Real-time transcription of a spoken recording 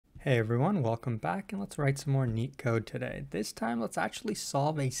Hey everyone, welcome back, and let's write some more NeetCode today. This time let's actually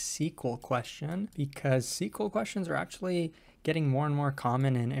solve a SQL question, because SQL questions are actually getting more and more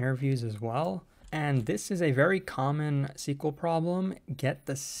common in interviews as well. And this is a very common SQL problem: get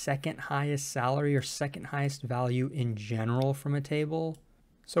the second highest salary or second highest value in general from a table.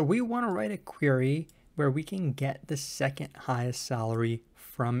 So we want to write a query where we can get the second highest salary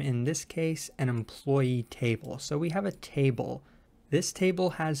from, in this case, an employee table. So we have a table. This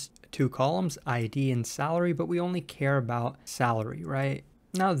table has two columns, ID and salary, but we only care about salary, right?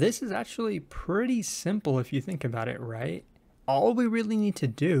 Now this is actually pretty simple if you think about it, right? All we really need to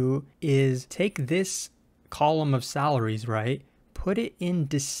do is take this column of salaries, right? Put it in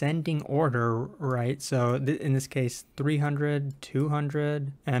descending order, right? So in this case, 300,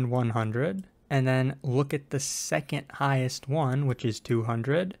 200, and 100. And then look at the second highest one, which is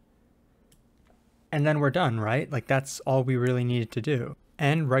 200. And then we're done, right? Like that's all we really needed to do.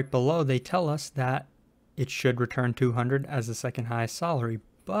 And right below, they tell us that it should return 200 as the second highest salary.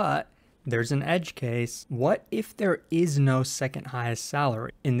 But there's an edge case. What if there is no second highest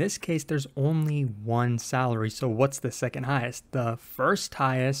salary? In this case, there's only one salary. So what's the second highest? The first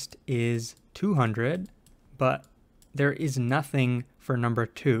highest is 200, but there is nothing for number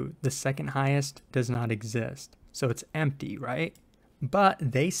 2. The second highest does not exist. So it's empty, right? But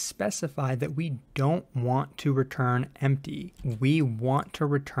they specify that we don't want to return empty. We want to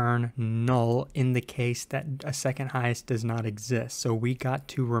return null in the case that a second highest does not exist. So we got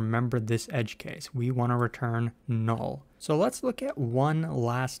to remember this edge case. We want to return null. So let's look at one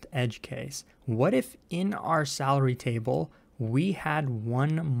last edge case. What if in our salary table, we had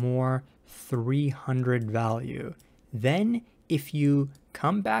one more 300 value? Then if you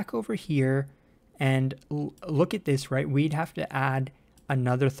come back over here and look at this, right? We'd have to add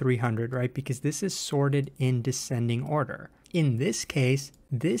another 300, right? Because this is sorted in descending order. In this case,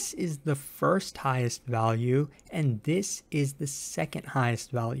 this is the first highest value and this is the second highest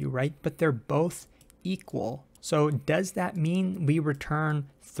value, right? But they're both equal. So does that mean we return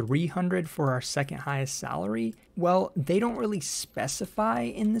 300 for our second highest salary? Well, they don't really specify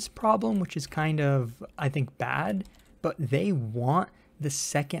in this problem, which is kind of, I think, bad, but they want the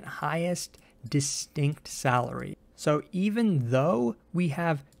second highest distinct salary. So even though we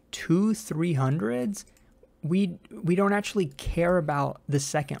have two 300s, we don't actually care about the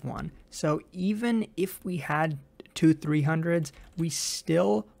second one. So even if we had two 300s, we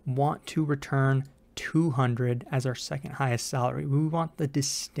still want to return 200 as our second highest salary. We want the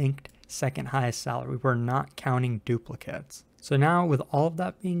distinct second highest salary. We're not counting duplicates. So now with all of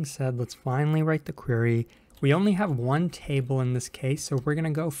that being said, let's finally write the query. We only have one table in this case, so we're going to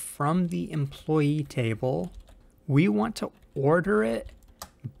go from the employee table. We want to order it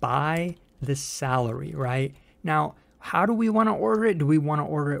by the salary, right? Now, how do we want to order it? Do we want to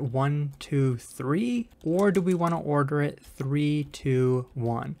order it 1, 2, 3? Or do we want to order it 3, 2,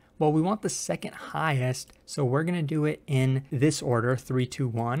 1? Well, we want the second highest, so we're going to do it in this order, 3, 2,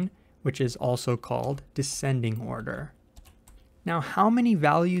 1, which is also called descending order. Now, how many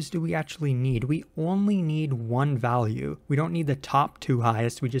values do we actually need? We only need one value. We don't need the top two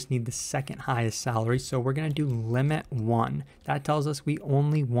highest, we just need the second highest salary. So we're gonna do limit 1. That tells us we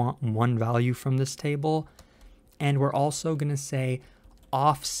only want one value from this table. And we're also gonna say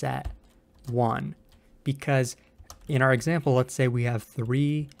offset 1, because in our example, let's say we have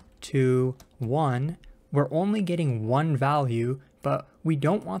 3, 2, 1. We're only getting one value, but we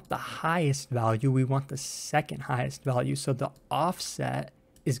don't want the highest value, we want the second highest value. So the offset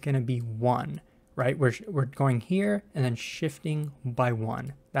is going to be 1, right? We're going here and then shifting by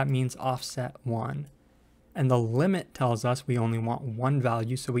 1. That means offset 1. And the limit tells us we only want one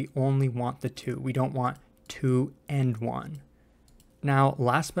value, so we only want the 2. We don't want 2 and 1. Now,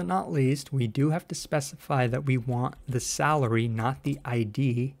 last but not least, we do have to specify that we want the salary, not the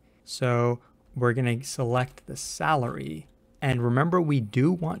ID. So we're going to select the salary. And remember, we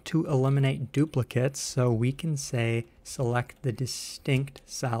do want to eliminate duplicates, so we can say select the distinct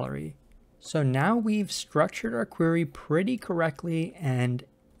salary. So now we've structured our query pretty correctly,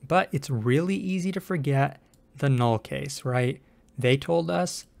 but it's really easy to forget the null case, right? They told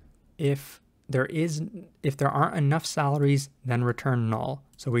us if there aren't enough salaries, then return null.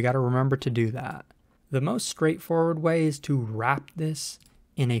 So we got to remember to do that. The most straightforward way is to wrap this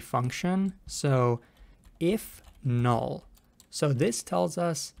in a function. So if null. So this tells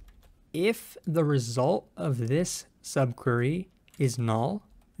us if the result of this subquery is null,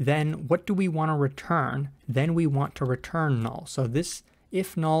 then what do we want to return? Then we want to return null. So this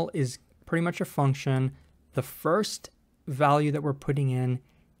if null is pretty much a function. The first value that we're putting in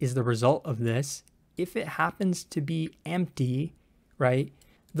is the result of this. If it happens to be empty, right,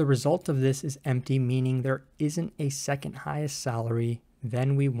 the result of this is empty, meaning there isn't a second highest salary,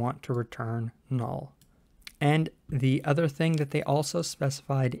 then we want to return null. And the other thing that they also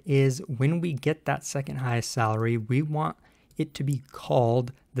specified is when we get that second highest salary, we want it to be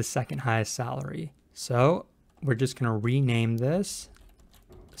called the second highest salary. So we're just going to rename this,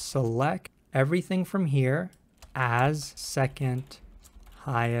 select everything from here as second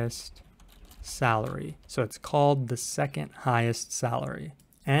highest salary. So it's called the second highest salary.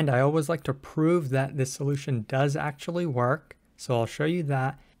 And I always like to prove that this solution does actually work. So I'll show you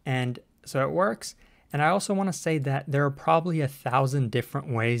that. And so it works. And I also want to say that there are probably 1,000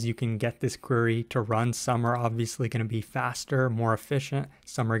 different ways you can get this query to run. Some are obviously going to be faster, more efficient.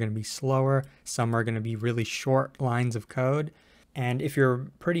 Some are going to be slower. Some are going to be really short lines of code. And if you're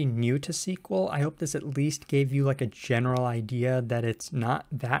pretty new to SQL, I hope this at least gave you like a general idea that it's not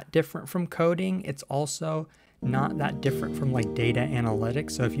that different from coding. It's also not that different from like data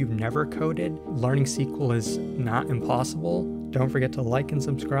analytics. So if you've never coded, learning SQL is not impossible. Don't forget to like and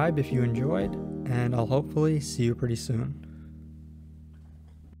subscribe if you enjoyed, and I'll hopefully see you pretty soon.